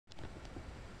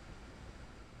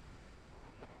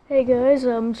Hey guys,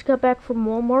 just got back from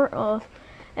Walmart,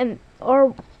 and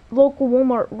our local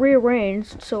Walmart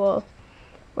rearranged, so,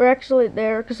 we're actually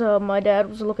there because, my dad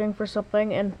was looking for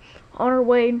something, and on our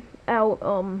way out,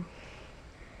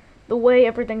 the way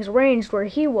everything's arranged where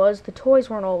he was, the toys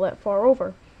weren't all that far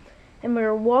over. And we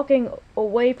were walking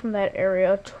away from that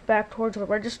area back towards the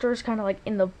registers, kind of like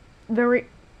in the very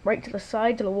right to the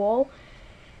side, to the wall,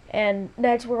 and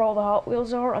that's where all the Hot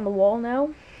Wheels are on the wall now.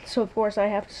 So of course I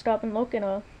have to stop and look, and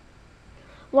a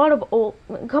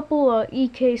couple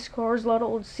E-case cars, a lot of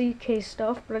old C-case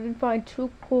stuff, but I did find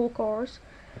two cool cars.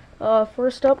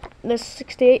 First up, this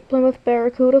 68 Plymouth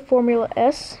Barracuda Formula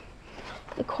S.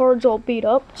 The card's all beat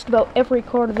up. Just about every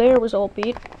card there was all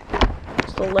beat.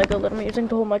 It's the Lego that I'm using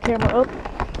to hold my camera up.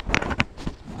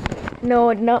 No,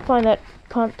 I did not find that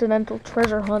Continental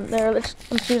Treasure Hunt there. I'm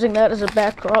just using that as a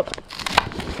backdrop.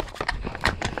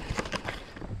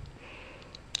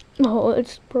 Oh,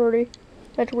 it's pretty.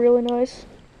 That's really nice.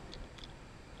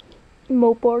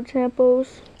 Mopar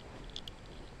Tampos.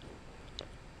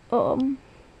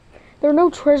 There are no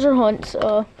treasure hunts.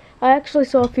 I actually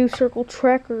saw a few Circle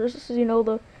Trackers. You know,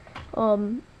 the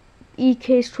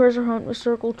E-case treasure hunt with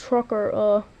Circle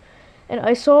Trucker. And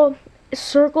I saw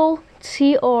Circle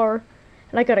TR,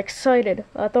 and I got excited.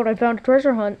 I thought I found a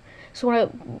treasure hunt. So when I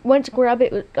went to grab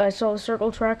it, I saw the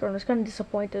Circle Tracker, and I was kind of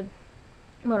disappointed.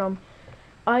 But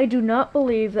I do not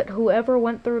believe that whoever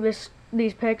went through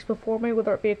these pegs before me,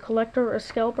 whether it be a collector or a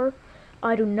scalper,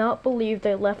 I do not believe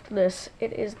they left this.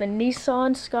 It is the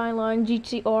Nissan Skyline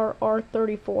GTR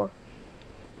R34.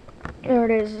 There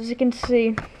it is. As you can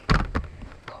see,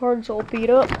 card's all beat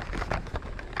up.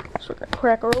 So we're gonna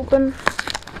crack her open.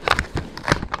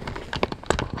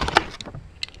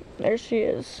 There she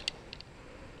is.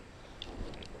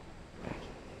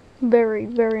 Very,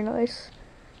 very nice.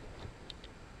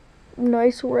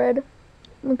 Nice red.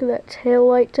 Look at that tail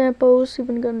light tampos.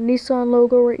 Even got a Nissan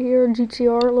logo right here,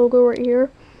 GTR logo right here.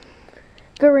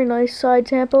 Very nice side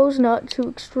tampos, not too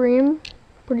extreme.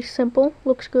 Pretty simple,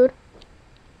 looks good.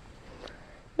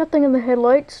 Nothing in the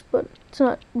headlights, but it's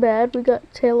not bad. We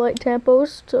got tail light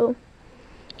tampos, so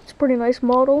it's a pretty nice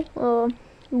model.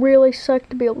 Really psyched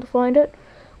to be able to find it.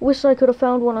 Wish I could have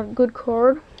found one on a good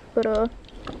card, but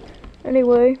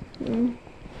anyway,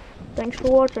 thanks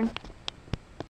for watching.